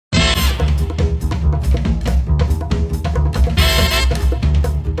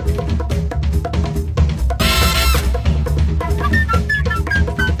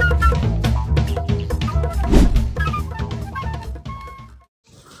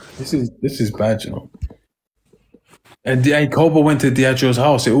This is bad, you know. And Koba went to Diageo's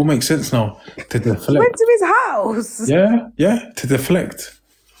house. It all makes sense now. To deflect. Went to his house. Yeah, to deflect.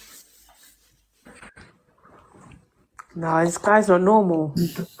 No, this guy's not normal.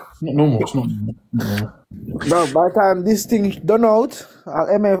 It's not normal. It's not normal. Bro, by the time this thing done out,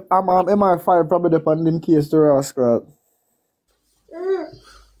 I'm MI5 probably depend in case to rascal.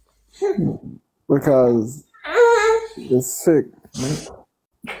 Because it's sick.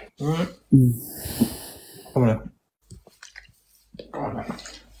 Alright. Come on.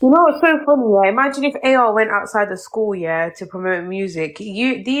 You know what's so funny? Yeah, imagine if AR went outside the school, yeah, to promote music.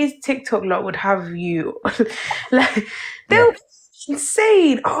 These TikTok lot would have you like they're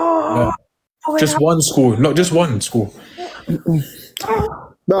insane. Oh, Just one school, not just one school.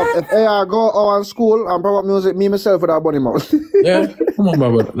 Bro, if AR go on school and promote music, me myself with a bunny mouth. Yeah, come on, bro.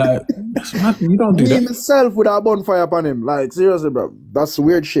 Like, that's mad. You don't do that. Me myself with a bonfire upon him. Like, seriously, bro. That's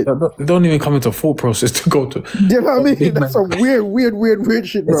weird shit. They don't even come into thought process to go to. You know what I mean? That's some weird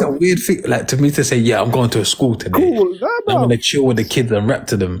shit, bro. It's a weird thing. Like, to me to say, yeah, I'm going to a school today. Cool, nah, bro. I'm going to chill with the kids and rap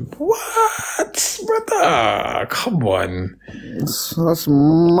to them. What? Brother, come on. That's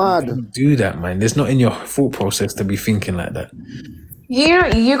mad. Don't do that, man. It's not in your thought process to be thinking like that.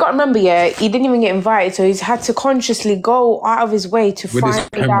 You got to remember, yeah, he didn't even get invited, so he's had to consciously go out of his way to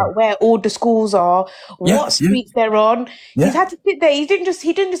find out where all the schools are, what streets they're on. Yeah. He's had to sit there. He didn't just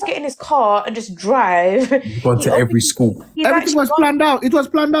get in his car and just drive. He's gone to every school. Everything was planned out. It was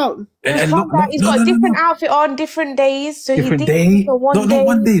planned out. He's got a different outfit on different days. So different day.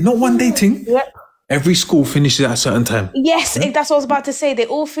 Not one day thing. Yep. Every school finishes at a certain time. Yes, that's what I was about to say. They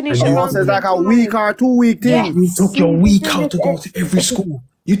all finish around. It's like a week or 2 week thing. Yes. You took your week out to go to every school.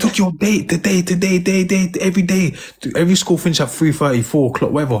 You took your day, every day. Every school finished at 3:30, 4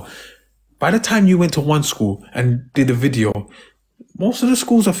 o'clock, whatever. By the time you went to one school and did a video, most of the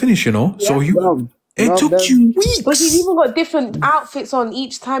schools are finished, you know? So it took you weeks. But he's even got different outfits on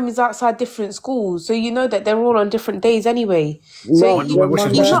each time he's outside different schools. So you know that they're all on different days anyway. So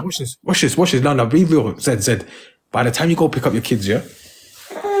Watch this. No, be real. Zed. By the time you go pick up your kids, yeah?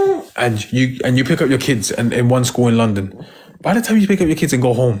 And you pick up your kids and in one school in London. By the time you pick up your kids and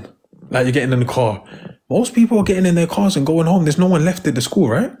go home, like you're getting in the car, most people are getting in their cars and going home. There's no one left at the school,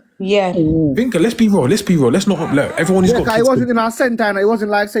 right? Yeah. Vinka, let's be real. Let's not let everyone who's got kids. He wasn't in our center, and it wasn't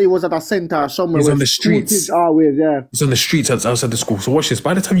like say he was at a center somewhere. He's on the streets. Always, yeah. He's on the streets outside the school. So watch this.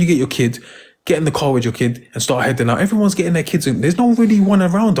 By the time you get your kid, get in the car with your kid and start heading out, everyone's getting their kids in. There's no really one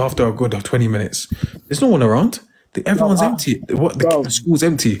around after a good 20 minutes. There's no one around. Everyone's empty. The school's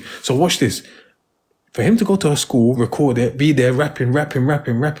empty. So watch this. For him to go to a school, record it, be there rapping.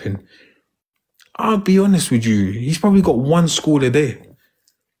 I'll be honest with you. He's probably got one school a day.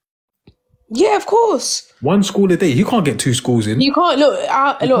 Yeah, of course. One school a day. You can't get 2 schools in. You can't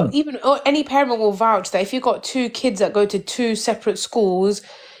look. Even any parent will vouch that if you've got 2 kids that go to 2 separate schools,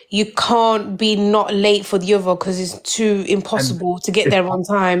 you can't be not late for the other because it's too impossible to get there on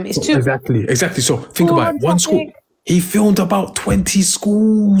time. It's too exactly. So think about it. One school. He filmed about 20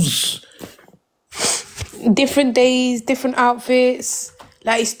 schools. Different days, different outfits.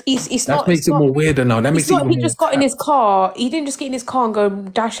 Like it's that not. Makes it more weirder now. That makes it. He just got in his car. He didn't just get in his car and go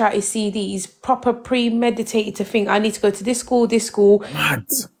dash out his CD. He's proper premeditated to think. I need to go to this school. Mad.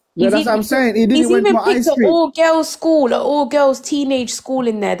 Yeah, that's what I'm saying. He didn't went to high street. An all-girls school, an all-girls teenage school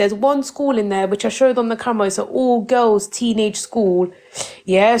in there. There's one school in there which I showed on the camera. It's an all-girls teenage school.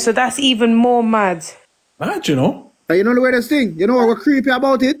 Yeah, so that's even more mad. Mad, you know. You know the weirdest thing. You know what was creepy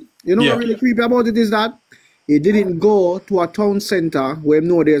about it? You know what really creepy about it is that he didn't go to a town center where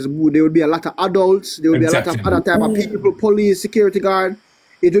there would be a lot of adults, there would be a lot of other type of people, police, security guard.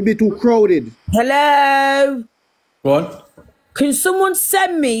 It would be too crowded. Hello? What? Can someone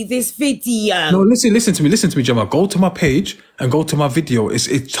send me this video? No, listen to me, Gemma. Go to my page and go to my video.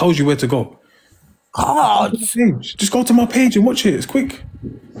 It tells you where to go. God. Just go to my page and watch it. It's quick.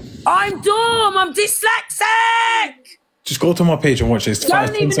 I'm dumb. I'm dyslexic. Just go to my page and watch it. I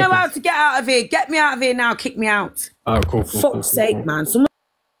don't even know how to get out of here. Get me out of here now. Kick me out. Cool. Fuck's sake, man.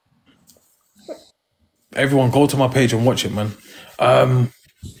 Everyone, go to my page and watch it, man.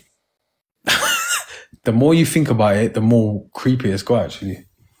 The more you think about it, the more creepy it's got, actually.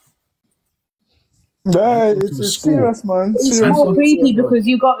 Yeah, it's serious, man. It's more creepy because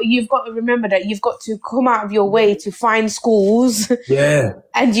you've got to remember that you've got to come out of your way to find schools. Yeah.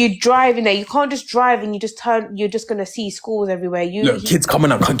 And you drive in there. You can't just drive and you're just gonna see schools everywhere. Look, kids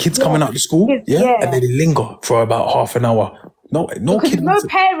coming out the school, and they linger for about half an hour No Because kid. no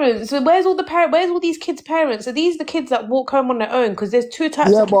parents. So where's all the Where's all these kids' parents? Are these the kids that walk home on their own? Because there's two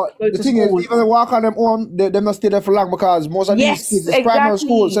types Yeah, of kids but that go the to thing school. is, even they walk on them own, they not stay there for long because most of these kids is primary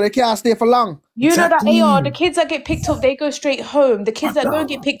school, so they can't stay for long. You know that AR, the kids that get picked up, they go straight home. The kids that don't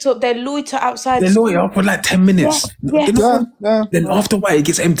get picked up, they loiter outside. They loiter for like 10 minutes. Yeah. Then after a while, it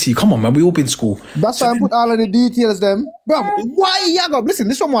gets empty. Come on, man. We all been in school. That's why I put all of the details them. Bro, why you go? Listen,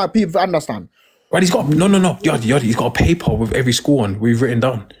 this one why people understand. Right, he's got Yadi. He's got a paper with every school on. We've written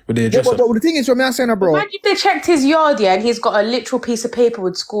down with the address. But the thing is, from me saying, bro. Imagine if they checked his yard, and he's got a literal piece of paper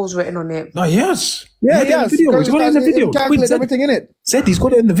with schools written on it. No, yes. Yeah, yes. He's got it in the video. Calculate everything in it. Said he's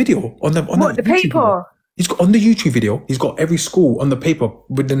got it in the video on the the paper. Video. He's got on the YouTube video. He's got every school on the paper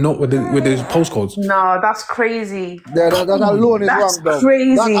with the note with the postcodes. No, that's crazy. Yeah, that alone is wrong, bro.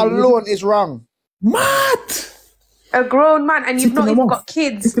 Crazy. That alone is wrong. Mad. A grown man, and you've not even got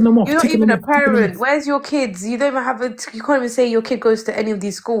kids. You're not even a parent. Where's your kids? You don't even have you can't even say your kid goes to any of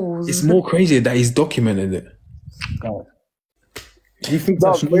these schools. It's more crazy that he's documented it. God. You think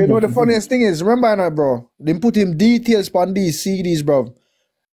that's you know the funniest thing is, remember, bro, they put him details on these CDs, bro,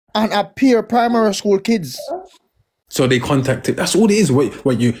 and appear primary school kids. So they contacted. That's all it is.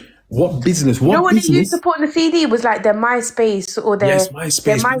 What business? What you know what business? they used to put on the CD was like their MySpace or their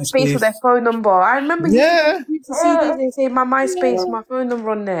MySpace or their phone number. I remember CDs, they say my MySpace, my phone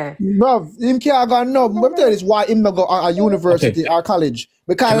number on there. Bro, him can't go no. Let me tell you this: why him not go a university or college?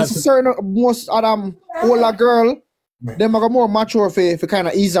 Because certain most of them older girl, them are more mature for kind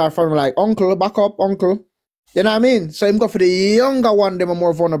of easier from like uncle, back up, uncle. You know what I mean? So him go for the younger one. Them are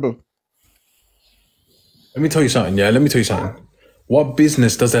more vulnerable. Let me tell you something. Yeah, let me tell you something. What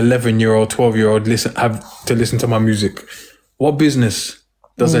business does an 11-year-old, 12-year-old have to listen to my music? What business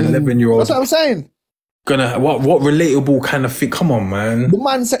does an 11-year-old? That's what I'm saying. What relatable kind of thing? Come on, man. The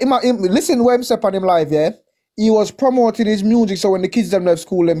man said, listen to what him said on him live, yeah? He was promoting his music so when the kids them left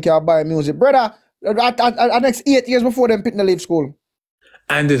school, them can buy music. Brother, at next 8 years before them pitting leave school.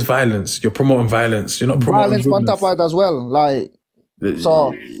 And there's violence. You're promoting violence. You're not promoting violence on top of it as well. Like,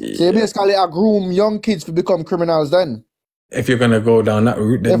 so you basically groom young kids to become criminals then. If you're going to go down that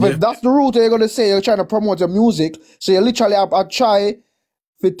route, then if that's the route you're going to say, you're trying to promote your music, so you literally try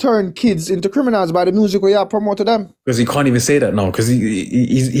to turn kids into criminals by the music where you promote them. Because he can't even say that now, because he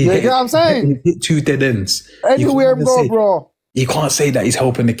you know what I'm saying? He hit two dead ends. Anywhere go, bro. He can't say that he's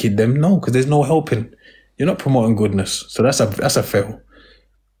helping the kid them. No, because there's no helping. You're not promoting goodness. So that's a fail.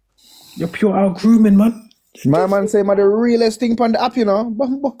 You're pure out grooming, man. My man say, the realest thing on the app, you know. But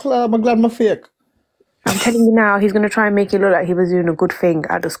I'm glad my fake. I'm telling you now, he's going to try and make it look like he was doing a good thing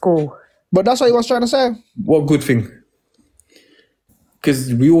at the school. But that's what he was trying to say. What good thing?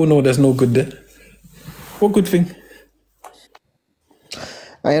 Because we all know there's no good there. What good thing?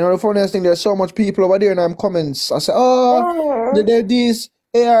 And you know the funniest thing, there's so much people over there in them comments. I say, they're this,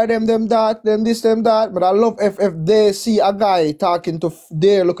 them that, them this, them that. But I love if they see a guy talking to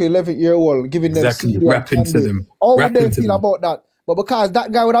their 11-year-old, giving them rapping to them. How would they feel about that? But because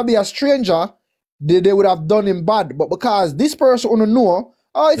that guy would have been a stranger, they would have done him bad. But because this person wouldn't know,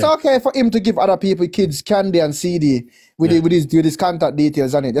 it's okay for him to give other people, kids, candy and CD with his contact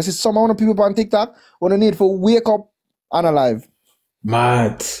details on it. This is some amount of people on TikTok when they need for wake up and alive.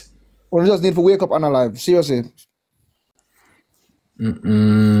 Mad. When just need for wake up and alive. Seriously. Go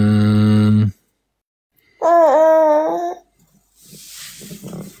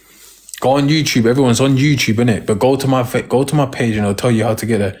on YouTube. Everyone's on YouTube, innit? But go to my page and I'll tell you how to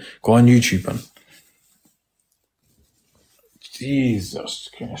get there. Go on YouTube, man. Jesus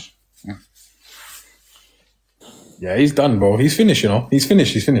Christ. Yeah, he's done, bro. He's finished, you know. He's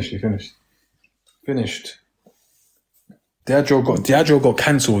finished. Finished. Diageo got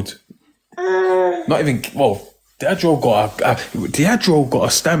cancelled. Not even, well, Diageo got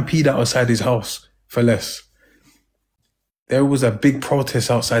a stampede outside his house for less. There was a big protest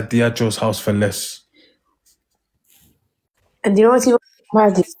outside Diageo's house for less. And you know what he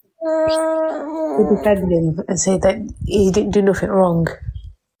was? He defended him and said that he didn't do nothing wrong.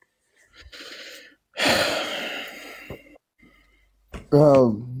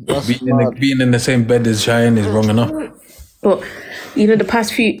 Being in the same bed as Cheyenne is wrong enough. But you know, the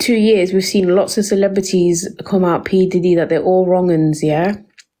past 2 years, we've seen lots of celebrities come out, P. Diddy, that they're all wrong-uns, yeah?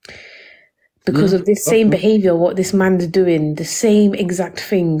 Because of this same behaviour, what this man's doing, the same exact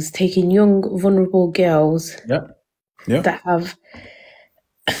things, taking young, vulnerable girls that have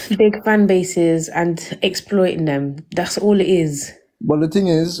big fan bases and exploiting them. That's all it is. But the thing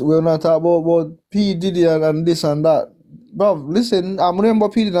is, we're not talking about P. Diddy and this and that. Bro, listen, I'm remember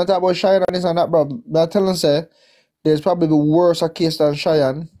P. Diddy not talking about Cheyenne and this and that, bro. But I tell them, say, there's probably the worse a case than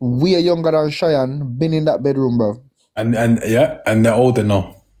Cheyenne. We are younger than Cheyenne, been in that bedroom, bro. And they're older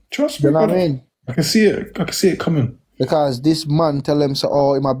now. Trust me, You know what I brother. mean? I can see it. I can see it coming. Because this man tell them, so,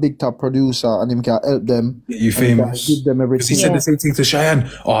 oh, I'm a big top producer and him can help them. You and he can famous. give them Because he everything. said the same thing to Cheyenne.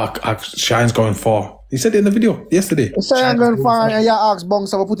 Oh, Cheyenne's going far. He said it in the video yesterday. Cheyenne going far and you ask Bongs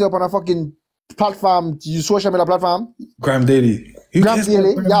to put it up on a fucking platform, you social media platform. Graham Daly. Who Graham cares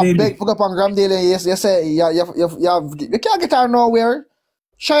Daily, about Graham you Daily? beg for up on Graham Daily. Yes, you say you can't get her nowhere.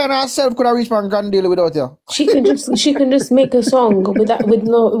 Cheyenne herself could have reached on Graham Daily without you. She can just make a song with not even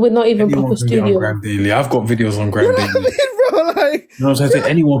Anyone proper can get on studio. Graham Daily. I've got videos on Graham Daily. Bro, like, You know what I'm saying?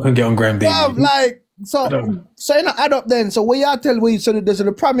 Anyone can get on Graham Daily. bruv, like, so you know, add up then. So what you tell we so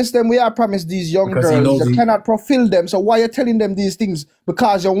the promise them, we are promise these young Because he knows girls, you cannot fulfill them. So why you telling them these things?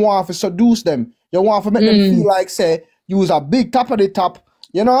 Because you want to seduce them. You want to make them feel like, say, you was a big top of the top.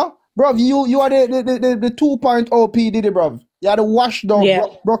 You know? Bruv, you are the 2.0 P Diddy, bruv. You are the washed down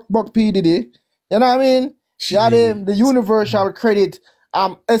Brock P Diddy. You know what I mean? You are the universal credit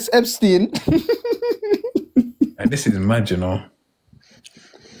S. Epstein. And this is mad, you know.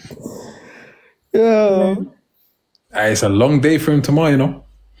 Yeah. It's a long day for him tomorrow, you know.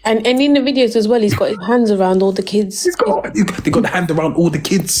 And in the videos as well, he's got his hands around all the kids. They got the hand around all the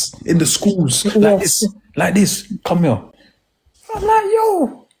kids in the schools. Like this. Come here. I'm like,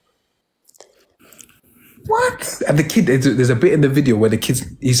 yo. What? And the kid, there's a bit in the video where the kids,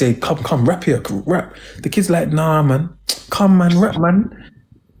 he say, come, rap here, rap. The kid's like, nah, man. Come, man, rap, man.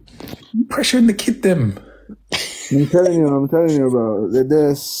 You pressuring the kid, them. I'm telling you, bro.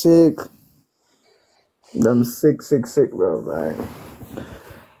 They're sick. Them sick, bro. Like,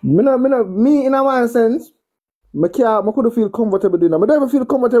 me in a one sense, I couldn't feel comfortable doing that. I don't even feel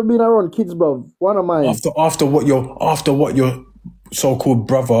comfortable being around kids, bro. One of mine. After what your so-called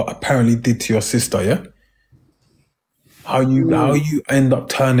brother apparently did to your sister, yeah? How you end up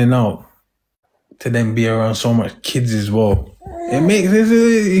turning out to then be around so much kids as well. It makes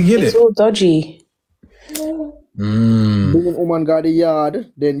you get It's it. all dodgy. Bringing woman got the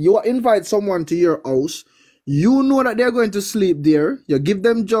yard, then you invite someone to your house. You know that they're going to sleep there. You give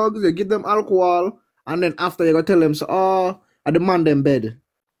them drugs, you give them alcohol, and then after you go tell them, so, I demand them bed.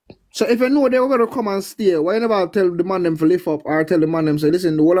 So if you know they were going to come and stay, why you never tell the man them to lift up or tell the man them, say,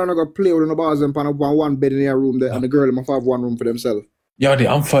 listen, the whole are not going to play with the bars and pan up one bed in their room there, and the girl must have one room for themselves. Yardy,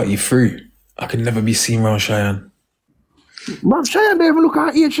 I'm 33. I can never be seen around Cheyenne. Man, Cheyenne don't even look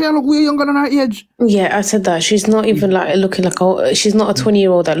at her age. Cheyenne look way younger than her age. Yeah, I said that. She's not even like looking like she's not a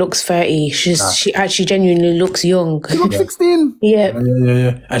 20-year-old that looks 30. She actually genuinely looks young. She looks 16. Yeah.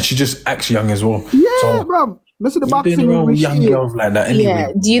 Yeah. And she just acts young as well. Yeah, so, bro. Listen to the being boxing around with young girls like that anyway.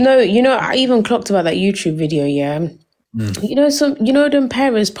 Yeah. Do you know, I even clocked about that YouTube video, yeah. You know, them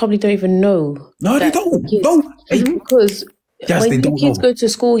parents probably don't even know. No, they don't. Kids, No. because Yes, when they the don't kids know. go to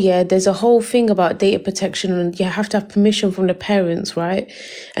school, yeah, there's a whole thing about data protection and you have to have permission from the parents, right?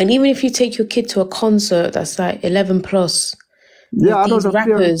 And even if you take your kid to a concert that's like 11 plus, yeah, these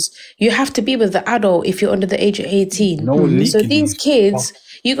rappers, you have to be with the adult if you're under the age of 18. No So these kids,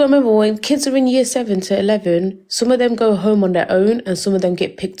 you gotta remember when kids are in year 7 to 11, some of them go home on their own and some of them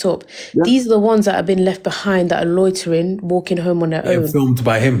get picked up. Yeah. These are the ones that have been left behind that are loitering, walking home on their own. Filmed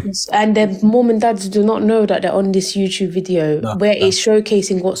by him. And their mom and dads do not know that they're on this YouTube video where it's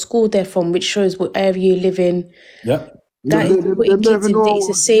showcasing what school they're from, which shows what area you live in. Yeah. That is putting kids in, it's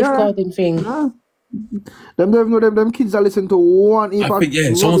a safeguarding thing. Yeah. Them don't know them kids that listen to one. I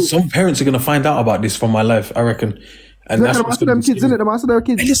think some parents are gonna find out about this from my life, I reckon. And that's what's them kids in it. Them their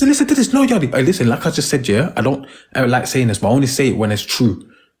kids. Hey, listen to this. No, Yadi. Hey, listen, like I just said, yeah, I don't like saying this, but I only say it when it's true.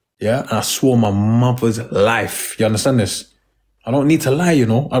 Yeah, and I swore my mother's life. You understand this? I don't need to lie, you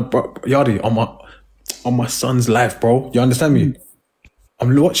know. Yadi, on my son's life, bro. You understand me?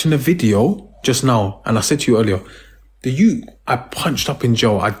 I'm watching a video just now, and I said to you earlier, I punched up in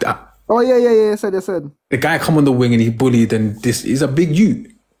jail. Oh yeah. You said. The guy come on the wing and he bullied, and he's a big youth.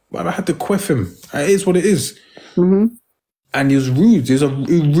 But I had to quiff him. It is what it is. And he was rude. He was a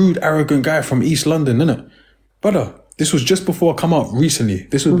rude, arrogant guy from East London, innit? Brother, this was just before I come out recently.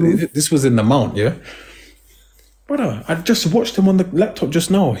 This was in the Mount, yeah? Brother, I just watched him on the laptop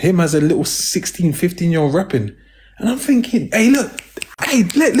just now. Him as a little 16, 15-year-old rapping. And I'm thinking, hey, look,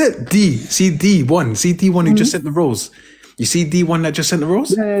 D. See D1. See D1 who just sent the rose. You see D1 that just sent the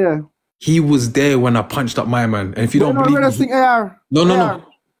rose? Yeah. He was there when I punched up my man. And if you don't believe me...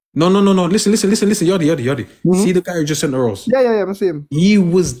 No. Listen, Yadi. See the guy who just sent the rose? Yeah, I see him. He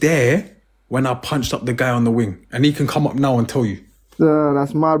was there when I punched up the guy on the wing. And he can come up now and tell you.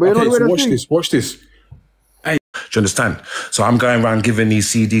 That's mad. But okay, so watch this. Do you understand? So I'm going around giving these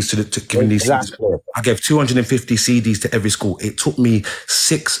CDs CDs. I gave 250 CDs to every school. It took me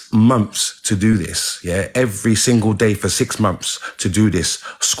 6 months to do this. Yeah, every single day for 6 months to do this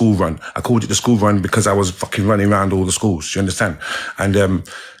school run. I called it the school run because I was fucking running around all the schools. Do you understand? And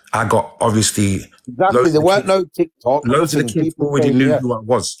I got obviously. Exactly, there weren't no TikTok. Loads of the kids already knew who I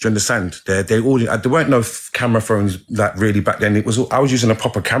was. Do you understand? They already. There weren't no camera phones like really back then. I was using a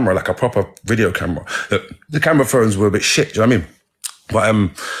proper camera, like a proper video camera. The camera phones were a bit shit. Do you know what I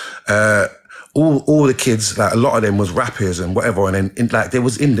mean? But all the kids, like a lot of them was rappers and whatever, and then like there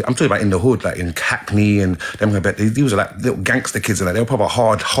was I'm talking about in the hood, like in Hackney and them. These were like little gangster kids and like, they were proper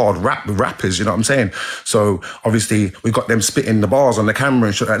hard rappers. You know what I'm saying? So obviously we got them spitting the bars on the camera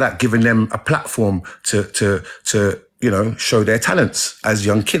and shit like that, giving them a platform to show their talents as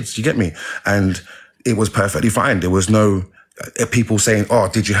young kids. You get me? And it was perfectly fine. There was no people saying, "Oh,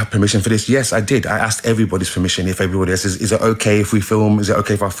 did you have permission for this?" Yes, I did. I asked everybody's permission. If everybody else is it okay if we film? Is it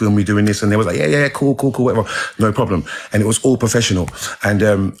okay if I film you doing this? And they was like, yeah, cool, whatever, no problem. And it was all professional.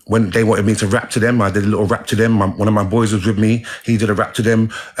 And when they wanted me to rap to them, I did a little rap to them. One of my boys was with me. He did a rap to them.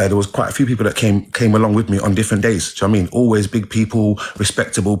 There was quite a few people that came along with me on different days. Do you know what I mean? Always big people,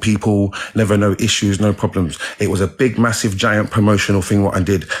 respectable people, never no issues, no problems. It was a big, massive, giant promotional thing what I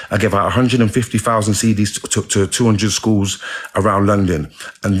did. I gave out 150,000 CDs to 200 schools around London.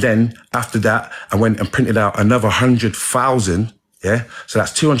 And then after that, I went and printed out another 100,000. Yeah. So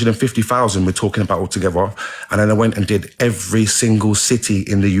that's 250,000 we're talking about altogether. And then I went and did every single city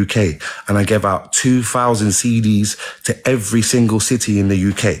in the UK. And I gave out 2,000 CDs to every single city in the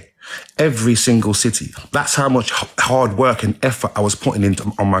UK. Every single city. That's how much hard work and effort I was putting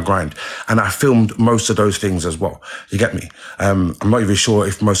into on my grind. And I filmed most of those things as well. You get me? I'm not even sure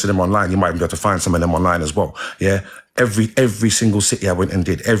if most of them online. You might be able to find some of them online as well. Yeah. Every single city I went and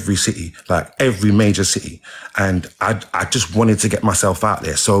did, every city, like every major city. And I just wanted to get myself out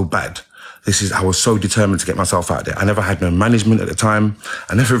there so bad. I was so determined to get myself out there. I never had no management at the time.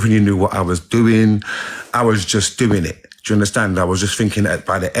 I never really knew what I was doing. I was just doing it. Do you understand? I was just thinking that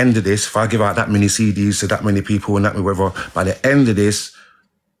by the end of this, if I give out that many CDs to that many people and that many whatever, by the end of this,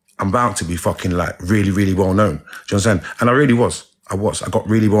 I'm bound to be fucking like really, really well known. Do you understand? And I really was. I got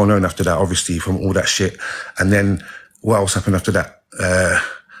really well known after that, obviously, from all that shit. And then what else happened after that?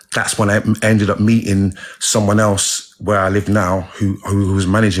 That's when I ended up meeting someone else where I live now who was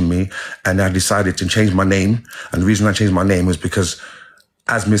managing me. And I decided to change my name. And the reason I changed my name was because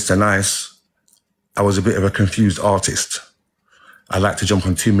as Mr. Nice, I was a bit of a confused artist. I like to jump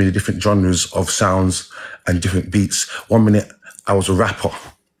on too many different genres of sounds and different beats. 1 minute, I was a rapper.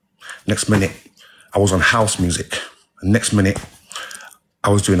 Next minute, I was on house music. And next minute, I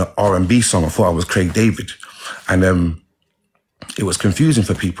was doing an R&B song. I thought I was Craig David. And it was confusing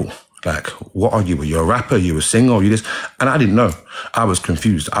for people. Like, what are you? Are you a rapper? Are you a singer? Are you this? And I didn't know. I was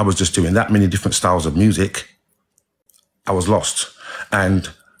confused. I was just doing that many different styles of music. I was lost. And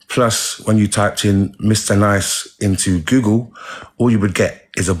plus, when you typed in Mr. Nice into Google, all you would get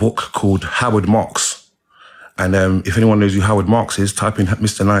is a book called Howard Marks. And if anyone knows who Howard Marks is, type in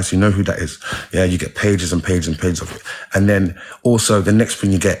Mr. Nice, you know who that is. Yeah, you get pages and pages and pages of it. And then also the next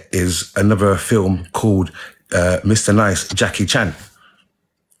thing you get is another film called Mr. Nice, Jackie Chan.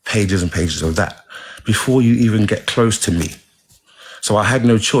 Pages and pages of that before you even get close to me. So I had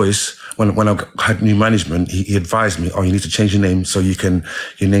no choice. When I had new management, he advised me, "Oh, you need to change your name so your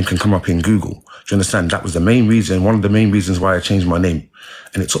name can come up in Google." Do you understand? That was the main reason, one of the main reasons why I changed my name.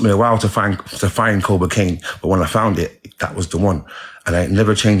 And it took me a while to find Koba Kane, but when I found it, that was the one. And I ain't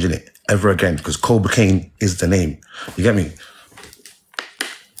never changing it ever again because Koba Kane is the name. You get me?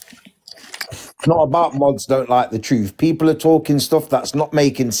 It's not about mods don't like the truth. People are talking stuff that's not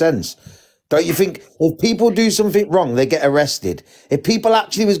making sense. Don't you think if people do something wrong, they get arrested? If people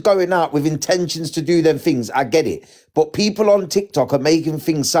actually was going out with intentions to do them things, I get it. But people on TikTok are making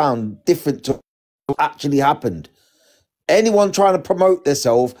things sound different to what actually happened. Anyone trying to promote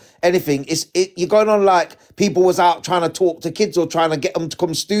themselves, anything, you're going on like people was out trying to talk to kids or trying to get them to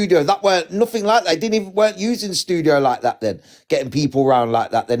come studio. That weren't nothing like that. They weren't using studio like that then, getting people around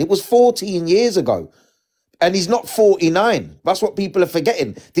like that then. It was 14 years ago. And he's not 49. That's what people are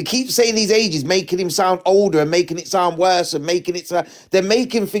forgetting. They keep saying his age is making him sound older and making it sound worse and making it sound... They're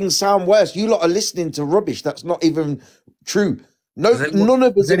making things sound worse. You lot are listening to rubbish. That's not even true. None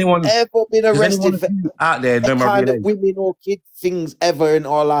of us have ever been arrested for out there, any kind of women or kid things ever in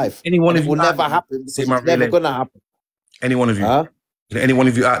our life. Anyone it will never happen. It's never going to happen. Any one of you. Huh? Any one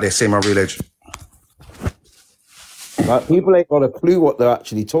of you out there, say my real age. Like, people ain't got a clue what they're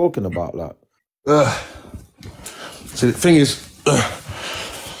actually talking about. Like. So the thing is,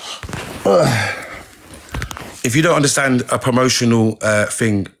 if you don't understand a promotional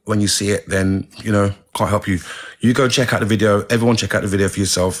thing when you see it, then, you know, can't help you. You go check out the video. Everyone check out the video for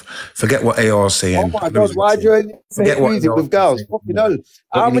yourself. Forget what AR is saying. Oh my God, why do you forget music with girls? You know,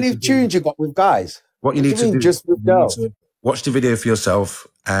 how many tunes you got with guys? What you need to do, just with girls? Watch the video for yourself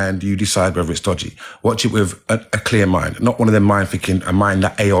and you decide whether it's dodgy. Watch it with a clear mind, not one of them mind thinking, a mind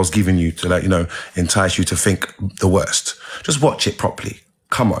that AR's giving you to, like, you know, entice you to think the worst. Just watch it properly.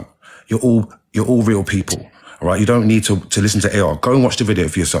 Come on. You're all real people. All right, you don't need to listen to AR. Go and watch the video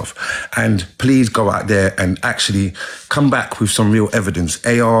for yourself. And please go out there and actually come back with some real evidence.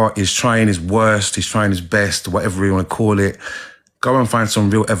 AR is trying his worst, he's trying his best, whatever you want to call it. Go and find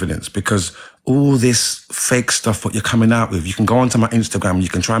some real evidence, because all this fake stuff what you're coming out with, you can go onto my Instagram, you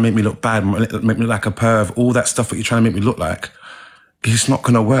can try and make me look bad, make me look like a perv, all that stuff that you're trying to make me look like. It's not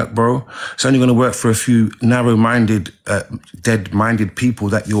going to work, bro. It's only going to work for a few narrow-minded, dead-minded people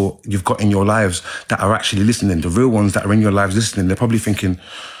that you've got in your lives that are actually listening. The real ones that are in your lives listening, they're probably thinking,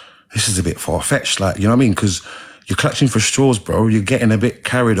 this is a bit far-fetched, like, you know what I mean? Because you're clutching for straws, bro. You're getting a bit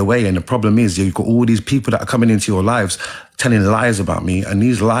carried away. And the problem is you've got all these people that are coming into your lives telling lies about me. And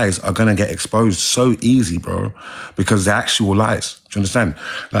these lies are going to get exposed so easy, bro, because they're actual lies. Do you understand?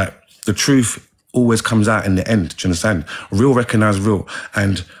 Like, the truth always comes out in the end. Do you understand? Real recognize real.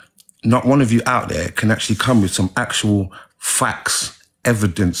 And not one of you out there can actually come with some actual facts,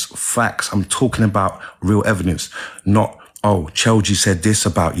 evidence, facts. I'm talking about real evidence, not, oh, Chelji said this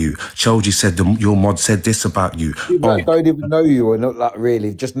about you. Chelji said your mod said this about you. People that don't even know you or not, like,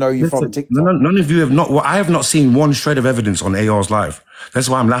 really, just know you from TikTok. None of you have not, well, I have not seen one shred of evidence on AR's live. That's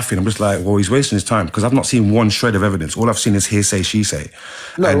why I'm laughing. I'm just like, well, he's wasting his time, because I've not seen one shred of evidence. All I've seen is hearsay, she say.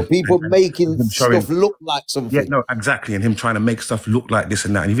 No, people making stuff look like something. Yeah, no, exactly. And him trying to make stuff look like this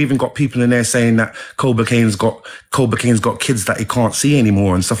and that. And you've even got people in there saying that Koba Kane's got kids that he can't see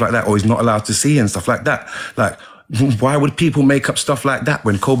anymore and stuff like that, or he's not allowed to see and stuff like that. Like, why would people make up stuff like that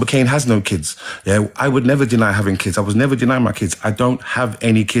when Koba Kane has no kids? Yeah, I would never deny having kids. I was never denying my kids. I don't have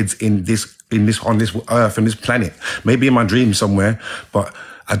any kids on this earth and this planet. Maybe in my dreams somewhere, but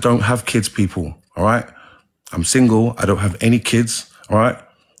I don't have kids, people. All right, I'm single. I don't have any kids. All right,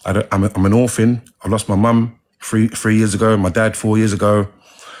 I'm an orphan. I lost my mum three years ago. My dad 4 years ago.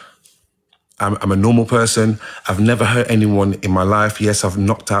 I'm a normal person. I've never hurt anyone in my life. Yes, I've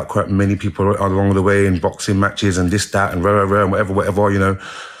knocked out quite many people along the way in boxing matches and this, that, and and whatever, you know.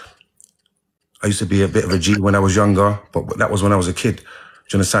 I used to be a bit of a G when I was younger, but that was when I was a kid. Do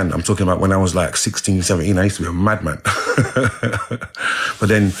you understand? I'm talking about when I was like 16, 17. I used to be a madman. But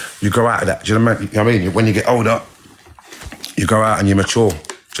then you grow out of that. Do you know what I mean? When you get older, you go out and you mature. Do you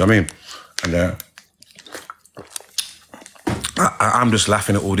know what I mean? And I'm just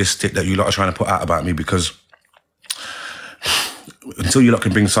laughing at all this stick that you lot are trying to put out about me, because until you lot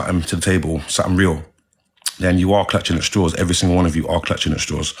can bring something to the table, something real, then you are clutching at straws. Every single one of you are clutching at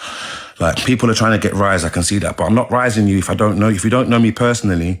straws. Like, people are trying to get rise, I can see that, but I'm not rising you if I don't know. If you don't know me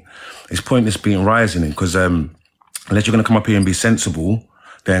personally, it's pointless being rising, because unless you're going to come up here and be sensible,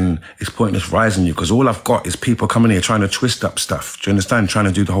 then it's pointless rising you, because all I've got is people coming here trying to twist up stuff. Do you understand? Trying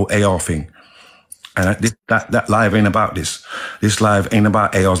to do the whole AR thing. And that live ain't about this. This live ain't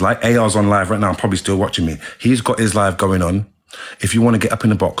about AR's. Like, AR's on live right now, probably still watching me. He's got his live going on. If you want to get up in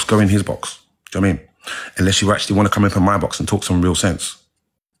the box, go in his box. Do you know what I mean? Unless you actually want to come up in my box and talk some real sense.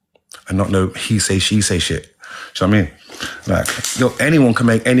 And not no he say, she say shit. Do you know what I mean? Like, look, anyone can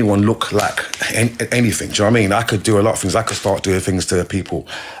make anyone look like anything. Do you know what I mean? I could do a lot of things. I could start doing things to people.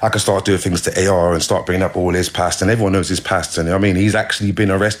 I could start doing things to AR and start bringing up all his past. And everyone knows his past. And you know what I mean? He's actually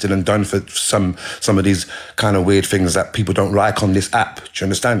been arrested and done for some of these kind of weird things that people don't like on this app. Do you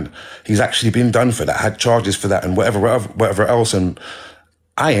understand? He's actually been done for that, had charges for that and whatever else. And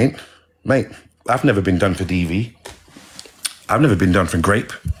I ain't. Mate, I've never been done for DV. I've never been done for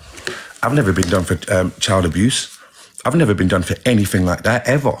grape. I've never been done for child abuse. I've never been done for anything like that,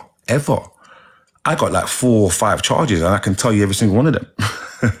 ever. I got like 4 or 5 charges, and I can tell you every single one of them.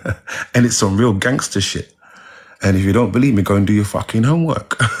 And it's some real gangster shit. And if you don't believe me, go and do your fucking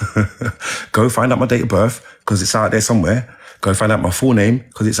homework. Go find out my date of birth, because it's out there somewhere. Go find out my full name,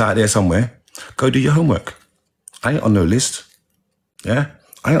 because it's out there somewhere. Go do your homework. I ain't on no list. Yeah?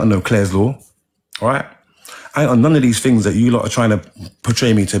 I ain't on no Claire's Law. All right? I ain't on none of these things that you lot are trying to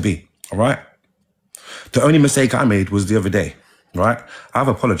portray me to be. All right? The only mistake I made was the other day, right? I've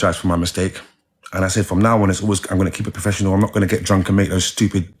apologized for my mistake. And I said, from now on, I'm going to keep it professional. I'm not going to get drunk and make those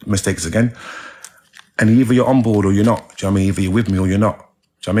stupid mistakes again. And either you're on board or you're not. Do you know what I mean? Either you're with me or you're not.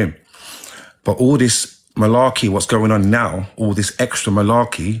 Do you know what I mean? But all this malarkey, what's going on now, all this extra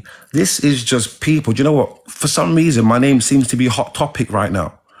malarkey, this is just people. Do you know what? For some reason, my name seems to be Hot Topic right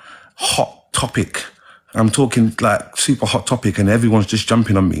now. Hot Topic. I'm talking like super hot topic, and everyone's just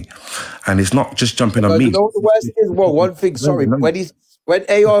jumping on me, and it's not just jumping on me. You know what the worst is? Well, one thing. Sorry, when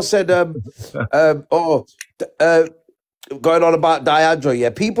AR said, going on about Diageo, yeah,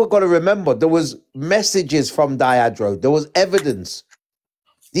 people got to remember there was messages from Diageo. There was evidence.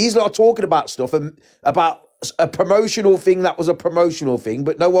 These lot are talking about stuff and about a promotional thing that was a promotional thing,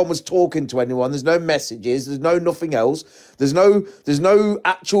 but no one was talking to anyone. There's no messages. There's no nothing else. There's no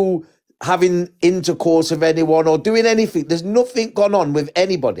actual having intercourse with anyone or doing anything. There's nothing gone on with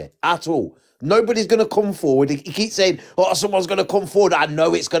anybody at all. Nobody's going to come forward. He keeps saying, oh, someone's going to come forward. I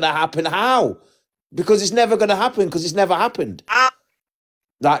know it's going to happen. How? Because it's never going to happen because it's never happened.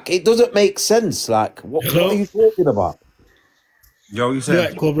 Like, it doesn't make sense. Like, what are you talking about? Yo, what you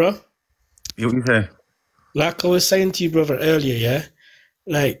saying? Yeah, cool, bro. Yo, what you saying? Like I was saying to you, brother, earlier, yeah?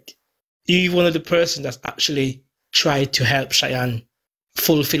 Like, you're one of the person that's actually tried to help Cheyenne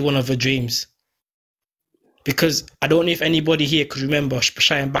fulfill one of her dreams. Because I don't know if anybody here could remember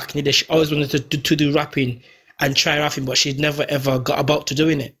Cheyenne back in the day. She always wanted to do rapping and try rapping, but she'd never ever got about to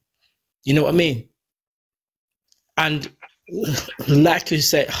doing it. You know what I mean? And like you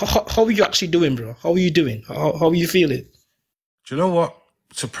said, how are you actually doing, bro? How are you doing? How are you feeling? Do you know what?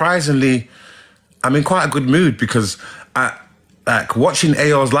 Surprisingly, I'm in quite a good mood because like watching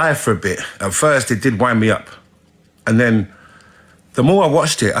AR's live for a bit, at first it did wind me up. And then the more I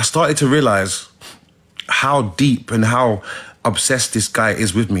watched it, I started to realize how deep and how obsessed this guy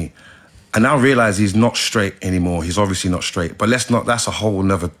is with me. And now I realize he's not straight anymore. He's obviously not straight. But that's a whole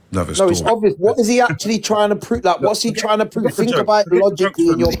nother story. No, it's obvious. What is he actually trying to prove? Like, what's he trying to prove? Think about it logically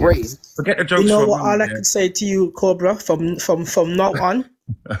in your brain. Forget the jokes. You know what all I could say to you, Cobra, from now on?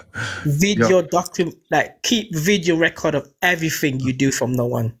 Video document, like, keep video record of everything you do from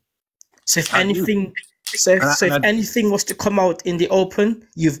now on. So if anything was to come out in the open,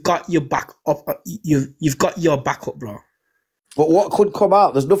 you've got your back up. You've got your backup, bro. But what could come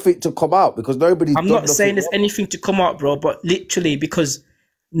out? There's nothing to come out because nobody's. I'm not saying there's anything to come out, bro, but literally because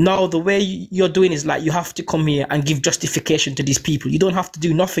now the way you're doing is like you have to come here and give justification to these people. You don't have to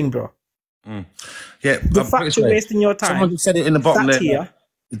do nothing, bro. Yeah, the fact you're wasting your time. Someone said it in the bottom there. Here,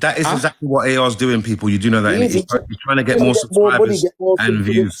 that is exactly what AR's doing, people. You do know that. He's trying to get more subscribers and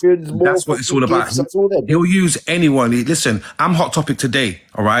views. That's what it's all about. He'll use anyone. Listen, I'm Hot Topic today,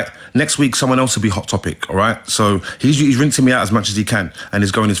 all right? Next week, someone else will be Hot Topic, all right? So he's rinsing me out as much as he can and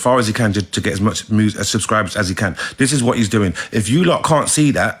he's going as far as he can to get as much subscribers as he can. This is what he's doing. If you lot can't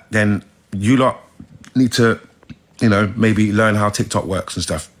see that, then you lot need to, maybe learn how TikTok works and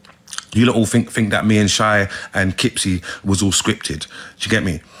stuff. You lot all think that me and Shy and Kipsy was all scripted. Do you get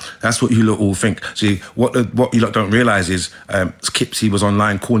me? That's what you lot all think. See, what you lot don't realise is Kipsy was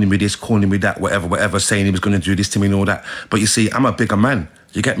online calling me this, calling me that, whatever, saying he was going to do this to me and all that. But you see, I'm a bigger man.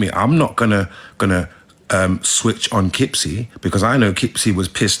 You get me? I'm not gonna switch on Kipsy because I know Kipsy was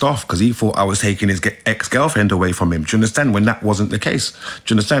pissed off because he thought I was taking his ex-girlfriend away from him. Do you understand? When that wasn't the case. Do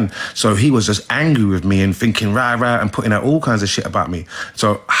you understand? So he was just angry with me and thinking rah and putting out all kinds of shit about me.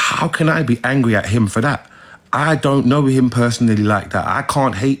 So how can I be angry at him for that? I don't know him personally like that. I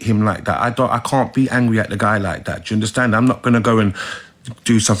can't hate him like that. I can't be angry at the guy like that. Do you understand? I'm not gonna go and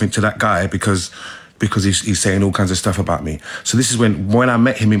do something to that guy because he's saying all kinds of stuff about me. So this is when I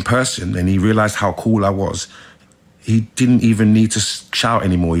met him in person and he realised how cool I was, he didn't even need to shout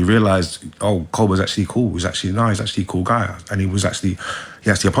anymore. He realised, oh, Koba's actually cool. He's actually nice, actually a cool guy. And he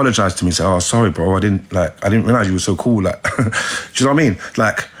actually apologised to me and said, oh, sorry, bro, I didn't realise you were so cool. Like, do you know what I mean?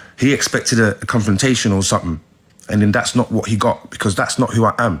 Like, he expected a confrontation or something. And then that's not what he got because that's not who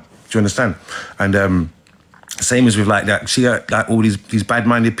I am. Do you understand? And same as with like that. See, like all these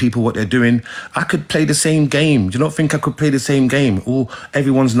bad-minded people, what they're doing. I could play the same game. Do you not think I could play the same game?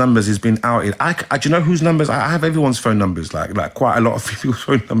 Everyone's numbers has been outed. Do you know whose numbers? I have everyone's phone numbers, like quite a lot of people's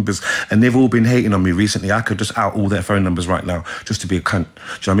phone numbers, and they've all been hating on me recently. I could just out all their phone numbers right now just to be a cunt.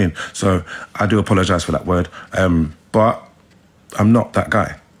 Do you know what I mean? So I do apologise for that word, but I'm not that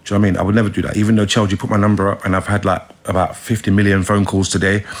guy. Do you know what I mean? I would never do that. Even though Chelsea put my number up and I've had like about 50 million phone calls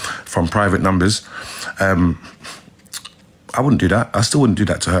today from private numbers, I wouldn't do that. I still wouldn't do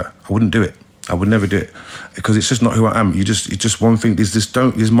that to her. I wouldn't do it. I would never do it because it's just not who I am. It's just one thing.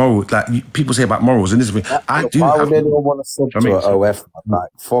 There's moral. Like people say about morals, and this is I do. Why would anyone want to sub to an OF? Like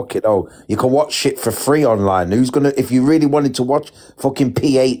fuck it. Oh, you can watch shit for free online. Who's gonna? If you really wanted to watch fucking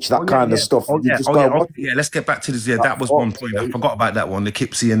PH that kind of stuff, let's get back to this. Yeah, that was one point. I forgot about that one. The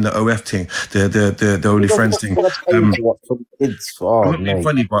Kipsy and the OF thing. The Only Friends thing. It's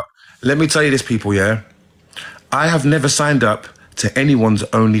funny, but let me tell you this, people. Yeah, I have never signed up to anyone's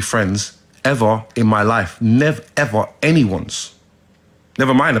Only Friends ever in my life. Never, ever, anyone's.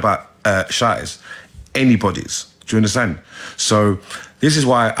 Never mind about Shy's. anybody's. Do you understand? So this is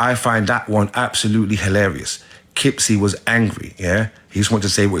why I find that one absolutely hilarious. Kipsy was angry, yeah? He just wanted to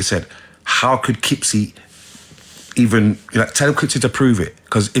say what he said. How could Kipsy even, tell Kipsy to prove it?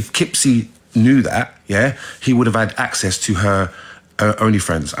 Because if Kipsy knew that, yeah, he would have had access to her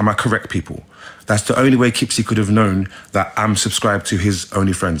OnlyFriends. Am I correct, people? That's the only way Kipsy could have known that I'm subscribed to his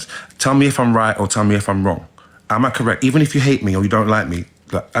OnlyFriends. Tell me if I'm right or tell me if I'm wrong. Am I correct? Even if you hate me or you don't like me,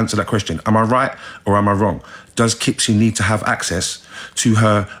 answer that question. Am I right or am I wrong? Does Kipsy need to have access to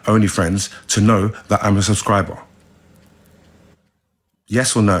her OnlyFriends to know that I'm a subscriber?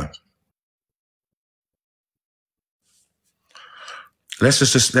 Yes or no? Let's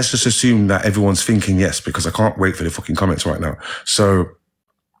just assume that everyone's thinking yes, because I can't wait for the fucking comments right now. So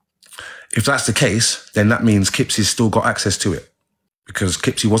if that's the case, then that means Kipsy's still got access to it, because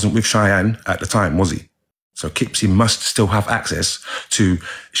Kipsy wasn't with Cheyenne at the time, was he? So Kipsy must still have access to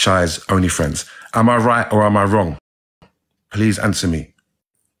Shy's OnlyFriends. Am I right or am I wrong? Please answer me.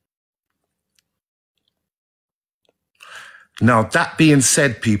 Now, that being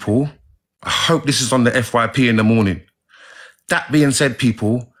said, people, I hope this is on the FYP in the morning. That being said,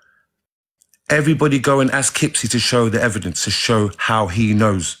 people, everybody go and ask Kipsy to show the evidence, to show how he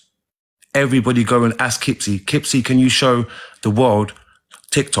knows. Everybody go and ask Kipsy. Kipsy, can you show the world,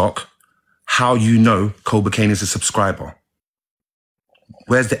 TikTok, how you know Koba Kane is a subscriber?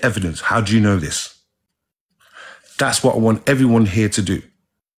 Where's the evidence? How do you know this? That's what I want everyone here to do.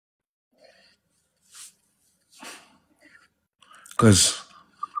 Because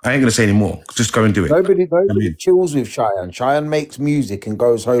I ain't going to say any more. Just go and do it. Nobody chills with Cheyenne. Cheyenne makes music and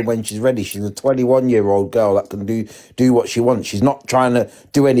goes home when she's ready. She's a 21-year-old girl that can do what she wants. She's not trying to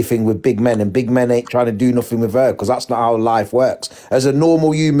do anything with big men, and big men ain't trying to do nothing with her, because that's not how life works. As a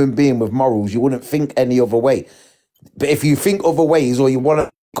normal human being with morals, you wouldn't think any other way. But if you think other ways, or you want to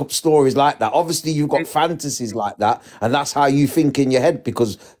make up stories like that, obviously you've got fantasies like that, and that's how you think in your head,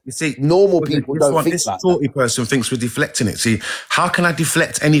 because you see, normal people don't think like that. This salty person thinks we're deflecting it. See, how can I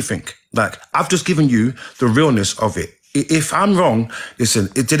deflect anything? Like, I've just given you the realness of it. If I'm wrong, listen,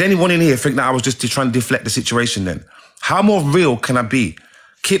 did anyone in here think that I was just trying to deflect the situation then? How more real can I be?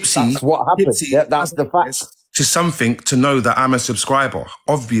 Kipsy, that's what happened. Yeah, that's the fact. To something to know that I'm a subscriber.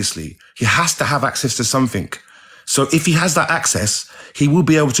 Obviously, he has to have access to something. So if he has that access, he will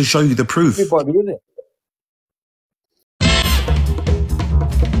be able to show you the proof. Everybody, isn't it?